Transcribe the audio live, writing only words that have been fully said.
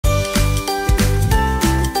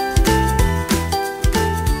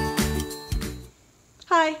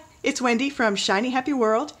It's Wendy from Shiny Happy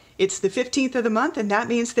World. It's the 15th of the month, and that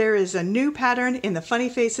means there is a new pattern in the Funny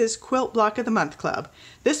Faces Quilt Block of the Month Club.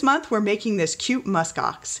 This month we're making this cute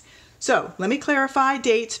muskox. So let me clarify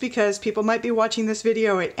dates because people might be watching this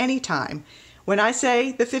video at any time. When I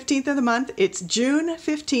say the 15th of the month, it's June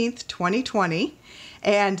 15th, 2020,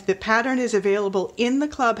 and the pattern is available in the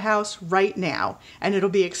clubhouse right now, and it'll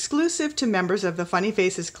be exclusive to members of the Funny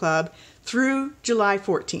Faces Club through July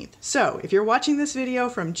 14th. So if you're watching this video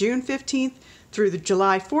from June 15th through the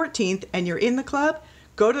July 14th and you're in the club,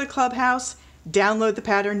 go to the clubhouse, download the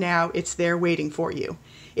pattern now, it's there waiting for you.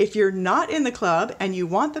 If you're not in the club and you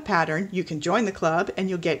want the pattern, you can join the club and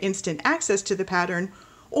you'll get instant access to the pattern,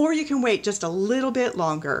 or you can wait just a little bit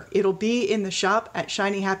longer. It'll be in the shop at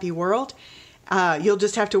Shiny Happy World. You'll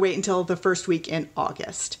just have to wait until the first week in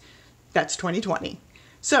August. That's 2020.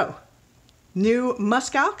 So, new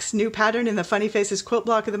muskox, new pattern in the Funny Faces Quilt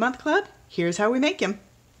Block of the Month Club. Here's how we make him.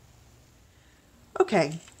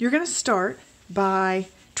 Okay, you're going to start by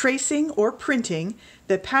tracing or printing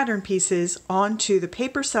the pattern pieces onto the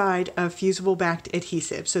paper side of fusible backed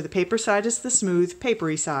adhesive. So the paper side is the smooth,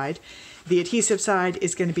 papery side. The adhesive side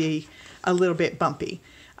is going to be a little bit bumpy.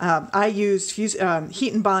 I use Heat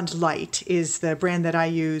and Bond Light is the brand that I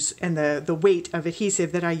use, and the weight of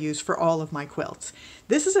adhesive that I use for all of my quilts.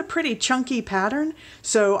 This is a pretty chunky pattern,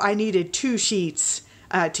 so I needed 2 sheets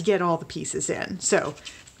to get all the pieces in. So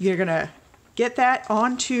you're going to get that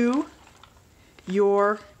onto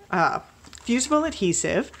your fusible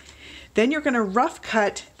adhesive. Then you're going to rough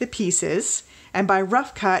cut the pieces, and by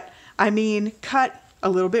rough cut I mean cut a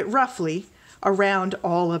little bit roughly around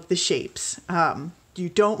all of the shapes. You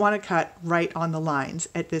don't want to cut right on the lines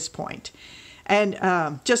at this point. And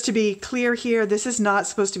just to be clear here, this is not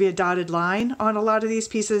supposed to be a dotted line on a lot of these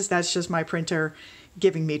pieces. That's just my printer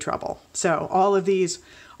giving me trouble. So all of these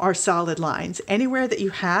are solid lines. Anywhere that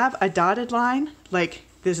you have a dotted line, like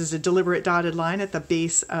this is a deliberate dotted line at the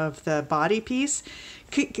base of the body piece,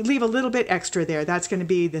 leave a little bit extra there. That's going to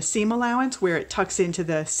be the seam allowance where it tucks into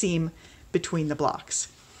the seam between the blocks.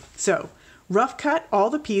 So rough cut all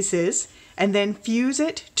the pieces and then fuse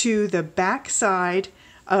it to the back side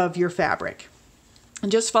of your fabric.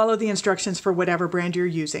 And just follow the instructions for whatever brand you're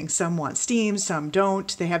using. Some want steam, some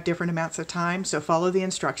don't. They have different amounts of time, so follow the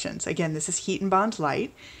instructions. Again, this is Heat and Bond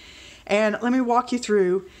Light. And let me walk you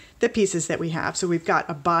through the pieces that we have. So we've got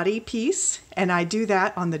a body piece, and I do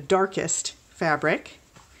that on the darkest fabric.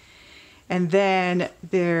 And then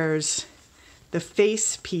there's the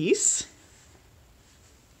face piece.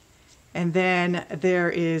 And then there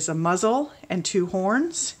is a muzzle and 2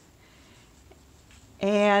 horns,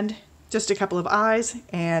 and just a couple of eyes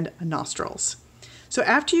and nostrils. So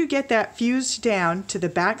after you get that fused down to the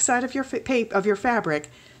back side of your fabric,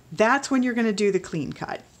 that's when you're going to do the clean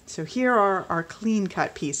cut. So here are our clean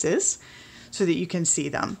cut pieces so that you can see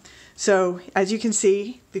them. So as you can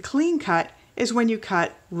see, the clean cut is when you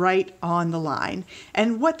cut right on the line.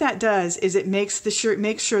 And what that does is it makes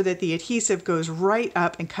sure that the adhesive goes right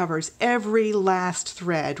up and covers every last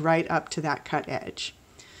thread right up to that cut edge.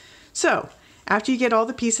 So after you get all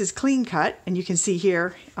the pieces clean cut, and you can see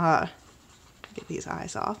here, get these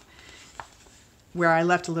eyes off, where I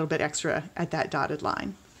left a little bit extra at that dotted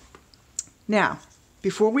line. Now,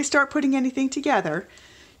 before we start putting anything together,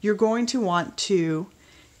 you're going to want to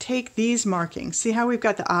take these markings. See how we've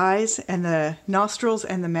got the eyes and the nostrils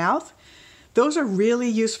and the mouth? Those are really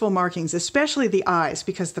useful markings, especially the eyes,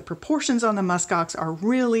 because the proportions on the muskox are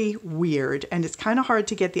really weird and it's kind of hard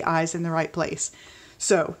to get the eyes in the right place.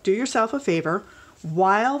 So do yourself a favor,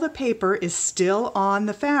 while the paper is still on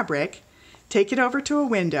the fabric, take it over to a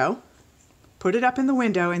window, put it up in the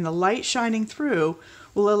window, and the light shining through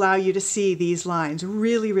will allow you to see these lines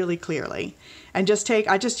really, really clearly. And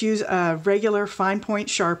I just use a regular fine point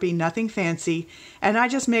Sharpie, nothing fancy, and I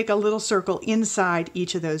just make a little circle inside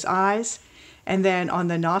each of those eyes. And then on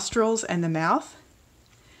the nostrils and the mouth,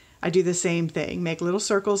 I do the same thing. Make little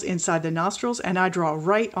circles inside the nostrils, and I draw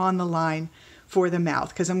right on the line for the mouth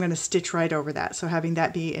because I'm going to stitch right over that. So having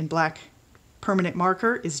that be in black permanent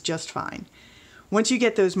marker is just fine. Once you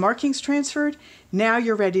get those markings transferred, now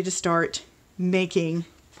you're ready to start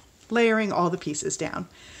layering all the pieces down.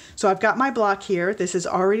 So I've got my block here. This has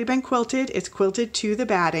already been quilted. It's quilted to the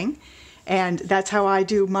batting, and that's how I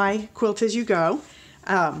do my quilt as you go.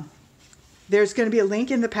 There's going to be a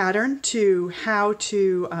link in the pattern to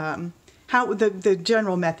the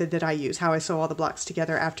general method that I use, how I sew all the blocks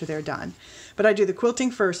together after they're done. But I do the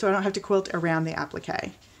quilting first so I don't have to quilt around the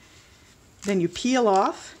applique. Then you peel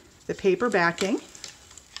off the paper backing,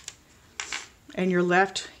 and you're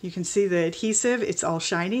left, you can see the adhesive, it's all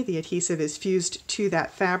shiny. The adhesive is fused to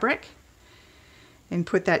that fabric. and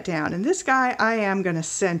put that down. And this guy I am going to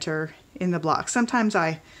center in the block. Sometimes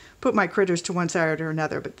I put my critters to one side or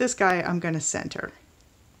another, but this guy I'm going to center.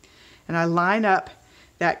 And I line up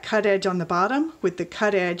that cut edge on the bottom with the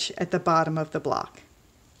cut edge at the bottom of the block.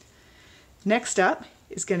 Next up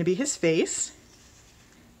is going to be his face.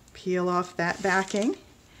 Peel off that backing.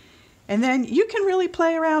 And then you can really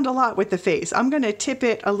play around a lot with the face. I'm going to tip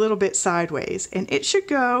it a little bit sideways, and it should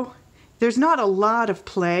go, there's not a lot of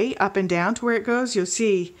play up and down to where it goes. You'll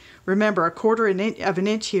see, remember, 1/4 of an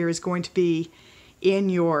inch here is going to be in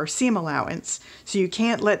your seam allowance, so you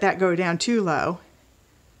can't let that go down too low.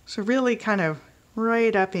 So really kind of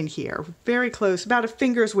right up in here, very close, about a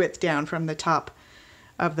finger's width down from the top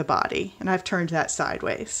of the body, and I've turned that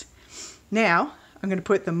sideways. Now I'm going to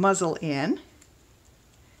put the muzzle in.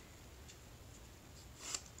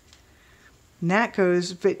 And that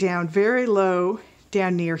goes down very low,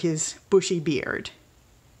 down near his bushy beard.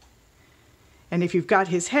 And if you've got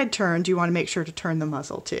his head turned, you want to make sure to turn the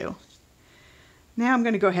muzzle too. Now I'm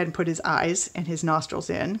going to go ahead and put his eyes and his nostrils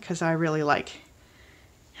in, because I really like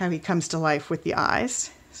how he comes to life with the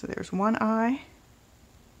eyes. So there's one eye.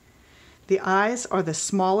 The eyes are the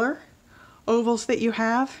smaller ovals that you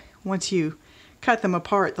have. Once you cut them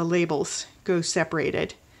apart, the labels go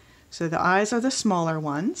separated. So the eyes are the smaller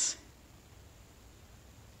ones.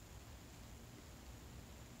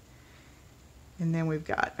 And then we've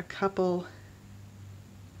got a couple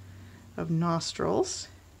of nostrils.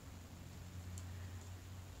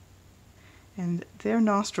 And their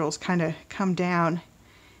nostrils kind of come down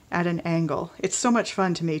at an angle. It's so much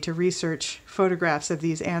fun to me to research photographs of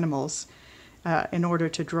these animals in order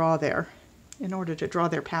to draw their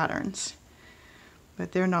patterns.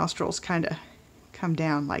 But their nostrils kind of come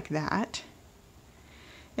down like that.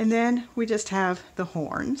 And then we just have the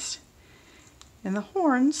horns. And the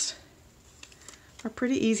horns are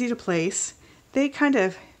pretty easy to place. They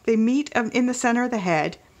meet in the center of the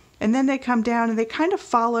head, and then they come down and they kind of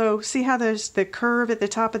follow, see how there's the curve at the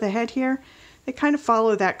top of the head here? They kind of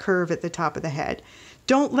follow that curve at the top of the head.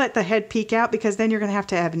 Don't let the head peek out, because then you're going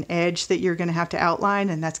to have an edge that you're going to have to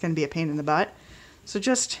outline, and that's going to be a pain in the butt. So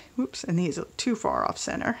just, whoops, and these are too far off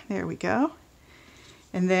center. There we go.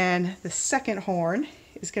 And then the second horn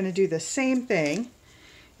is going to do the same thing.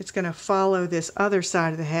 It's going to follow this other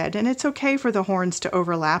side of the head, and it's okay for the horns to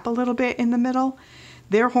overlap a little bit in the middle.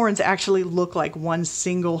 Their horns actually look like one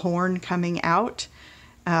single horn coming out.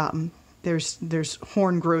 There's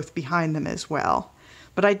horn growth behind them as well.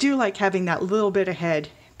 But I do like having that little bit of head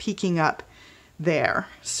peeking up there.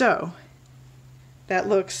 So that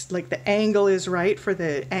looks like the angle is right for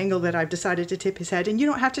the angle that I've decided to tip his head. And you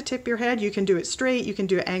don't have to tip your head. You can do it straight. You can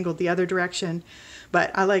do it angled the other direction.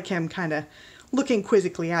 But I like him kind of looking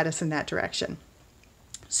quizzically at us in that direction.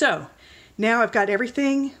 So now I've got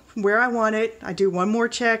everything where I want it. I do one more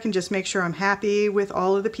check and just make sure I'm happy with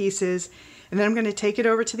all of the pieces. And then I'm going to take it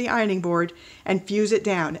over to the ironing board and fuse it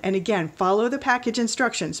down. And again, follow the package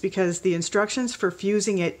instructions, because the instructions for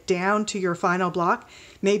fusing it down to your final block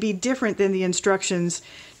may be different than the instructions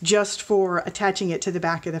just for attaching it to the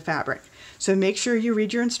back of the fabric. So make sure you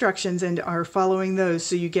read your instructions and are following those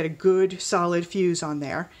so you get a good solid fuse on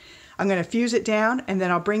there. I'm going to fuse it down, and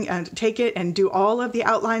then I'll take it and do all of the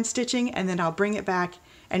outline stitching, and then I'll bring it back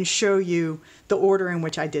and show you the order in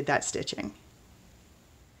which I did that stitching.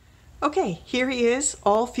 Okay, here he is,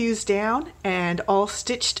 all fused down and all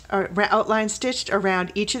stitched, outline stitched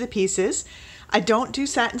around each of the pieces. I don't do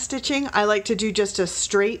satin stitching. I like to do just a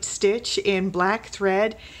straight stitch in black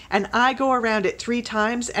thread, and I go around it 3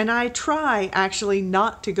 times, and I try actually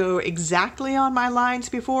not to go exactly on my lines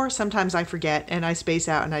before. Sometimes I forget and I space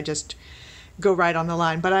out and I just go right on the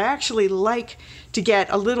line, but I actually like to get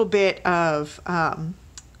a little bit of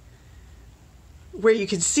where you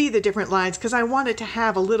can see the different lines, because I want it to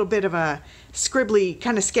have a little bit of a scribbly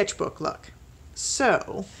kind of sketchbook look.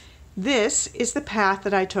 So this is the path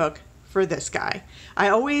that I took for this guy. I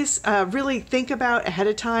always really think about ahead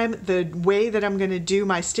of time the way that I'm going to do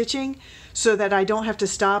my stitching, so that I don't have to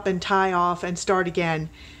stop and tie off and start again.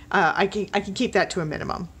 I can keep that to a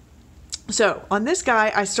minimum. So on this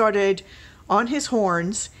guy, I started on his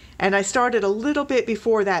horns, and I started a little bit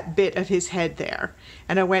before that bit of his head there.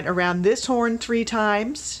 And I went around this horn 3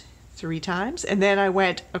 times, and then I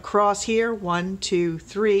went across here, 1, 2,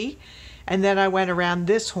 3, and then I went around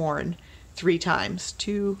this horn 3 times,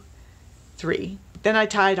 2, 3. Then I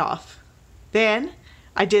tied off. Then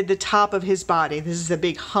I did the top of his body. This is the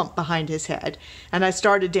big hump behind his head. And I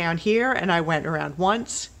started down here, and I went around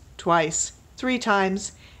once, twice, 3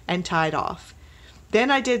 times, and tied off.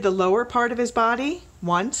 Then I did the lower part of his body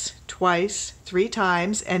once, twice, 3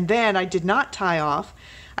 times, and then I did not tie off.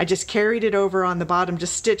 I just carried it over on the bottom,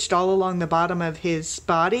 just stitched all along the bottom of his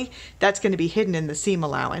body. That's going to be hidden in the seam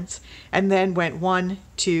allowance. And then went 1,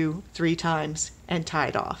 2, 3 times and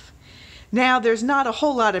tied off. Now there's not a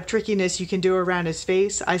whole lot of trickiness you can do around his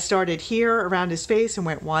face. I started here around his face and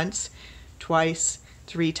went once, twice,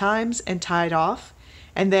 3 times and tied off.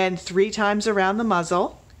 And then 3 times around the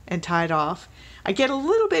muzzle and tied off. I get a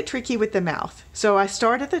little bit tricky with the mouth. So I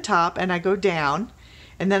start at the top and I go down,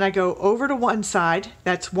 and then I go over to one side,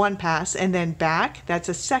 that's 1 pass, and then back, that's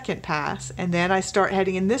a 2nd pass, and then I start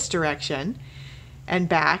heading in this direction and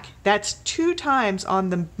back, that's 2 times on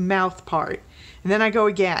the mouth part. And then I go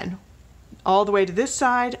again, all the way to this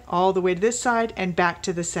side, all the way to this side, and back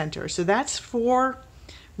to the center. So that's 4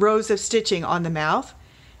 rows of stitching on the mouth.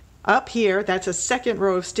 Up here, that's a 2nd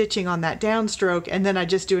row of stitching on that downstroke, and then I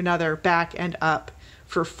just do another back and up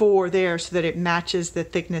for 4 there so that it matches the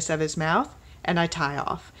thickness of his mouth, and I tie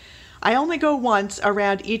off. I only go once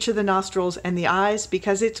around each of the nostrils and the eyes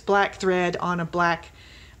because it's black thread on a black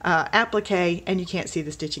applique, and you can't see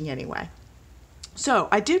the stitching anyway. So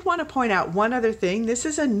I did want to point out one other thing. This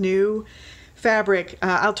is a new fabric.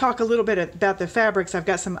 I'll talk a little bit about the fabrics. I've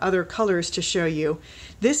got some other colors to show you.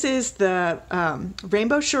 This is the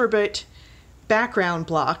Rainbow Sherbet background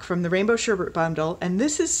block from the Rainbow Sherbet bundle, and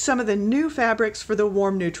this is some of the new fabrics for the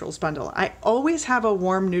Warm Neutrals bundle. I always have a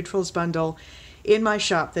Warm Neutrals bundle in my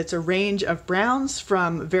shop that's a range of browns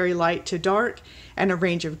from very light to dark and a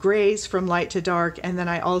range of grays from light to dark, and then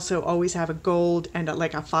I also always have a gold and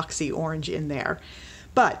like a foxy orange in there.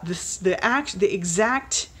 But the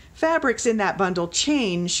exact fabrics in that bundle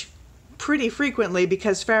change pretty frequently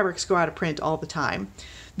because fabrics go out of print all the time.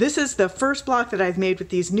 This is the first block that I've made with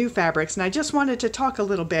these new fabrics, and I just wanted to talk a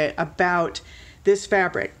little bit about this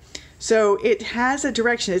fabric. So it has a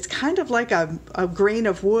direction. It's kind of like a grain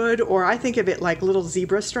of wood, or I think of it like little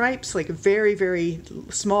zebra stripes, like very, very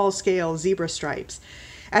small scale zebra stripes.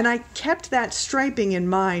 And I kept that striping in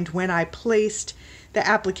mind when I placed the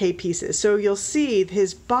applique pieces. So you'll see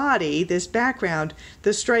his body, this background,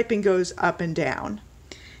 the striping goes up and down.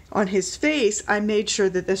 On his face, I made sure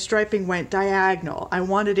that the striping went diagonal. I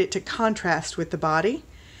wanted it to contrast with the body.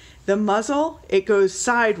 The muzzle, it goes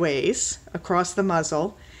sideways across the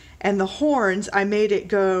muzzle. And the horns, I made it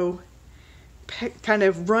go kind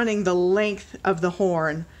of running the length of the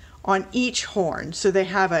horn on each horn. So they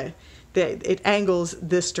have it angles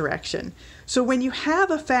this direction. So when you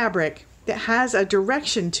have a fabric that has a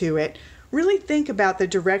direction to it, really think about the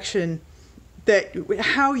direction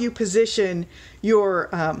how you position your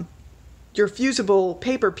fusible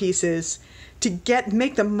paper pieces to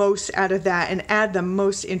make the most out of that and add the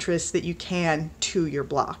most interest that you can to your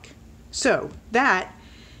block. So that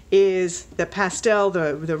is the pastel,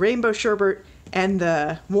 the Rainbow Sherbet, and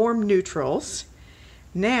the Warm Neutrals.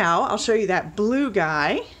 Now I'll show you that blue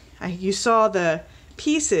guy. You saw the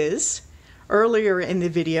pieces earlier in the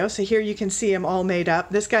video, so here you can see them all made up.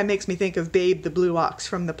 This guy makes me think of Babe the Blue Ox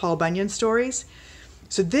from the Paul Bunyan stories.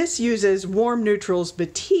 So this uses Warm Neutrals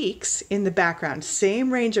batiks in the background.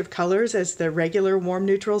 Same range of colors as the regular Warm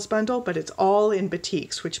Neutrals bundle, but it's all in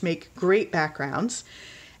batiks, which make great backgrounds.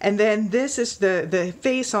 And then this is the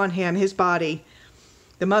face on him, his body,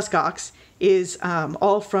 the muskox, is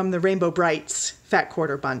all from the Rainbow Brights Fat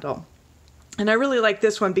Quarter bundle. And I really like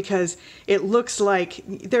this one because it looks like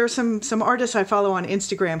there are some artists I follow on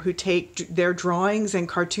Instagram who take their drawings and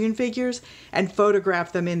cartoon figures and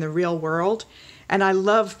photograph them in the real world. And I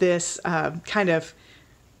love this kind of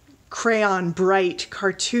crayon bright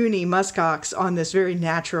cartoony muskox on this very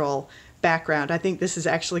natural background. I think this is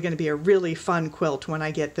actually going to be a really fun quilt when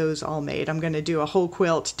I get those all made. I'm going to do a whole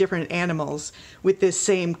quilt, different animals, with this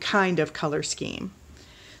same kind of color scheme.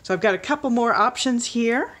 So I've got a couple more options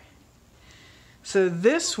here. So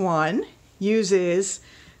this one uses,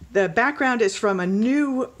 the background is from a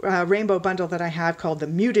new rainbow bundle that I have called the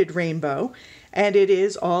Muted Rainbow, and it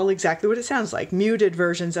is all exactly what it sounds like, muted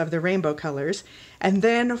versions of the rainbow colors. And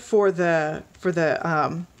then for the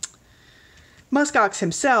muskox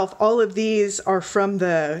himself, all of these are from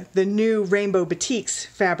the new Rainbow Batiks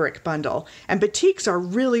fabric bundle. And batiks are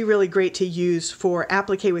really, really great to use for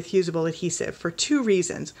applique with fusible adhesive for 2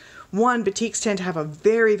 reasons. One, batiks tend to have a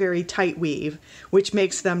very, very tight weave, which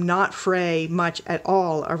makes them not fray much at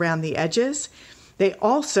all around the edges. They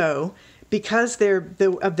also, because of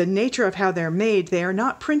the nature of how they're made, they are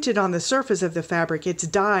not printed on the surface of the fabric. It's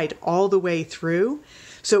dyed all the way through.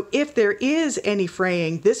 So if there is any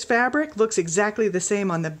fraying, this fabric looks exactly the same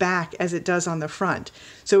on the back as it does on the front.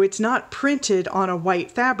 So it's not printed on a white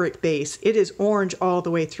fabric base. It is orange all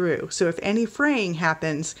the way through. So if any fraying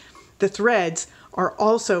happens, the threads are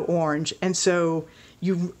also orange, and so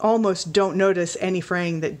you almost don't notice any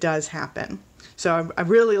fraying that does happen. So I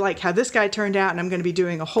really like how this guy turned out, and I'm going to be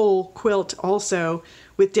doing a whole quilt also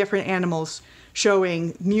with different animals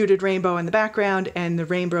showing muted rainbow in the background and the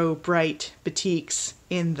rainbow bright batiks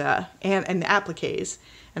in the and the appliques.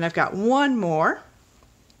 And I've got one more.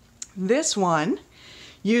 This one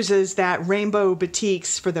uses that rainbow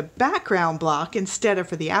batiks for the background block instead of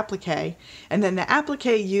for the applique. And then the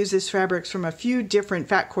applique uses fabrics from a few different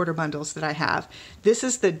fat quarter bundles that I have. This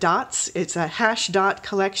is the dots. It's a hash dot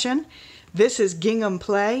collection. This is gingham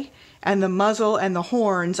play. And the muzzle and the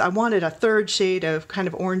horns, I wanted a third shade of kind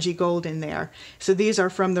of orangey gold in there. So these are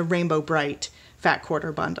from the Rainbow Bright fat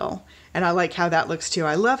quarter bundle. And I like how that looks too.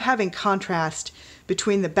 I love having contrast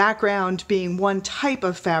between the background being one type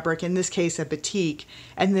of fabric, in this case a batik,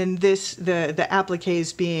 and then the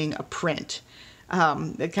appliques being a print.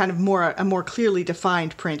 A kind of a more clearly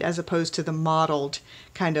defined print as opposed to the modeled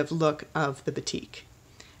kind of look of the batik.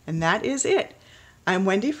 And that is it. I'm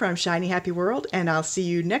Wendy from Shiny Happy World, and I'll see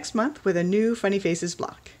you next month with a new Funny Faces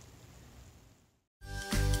block.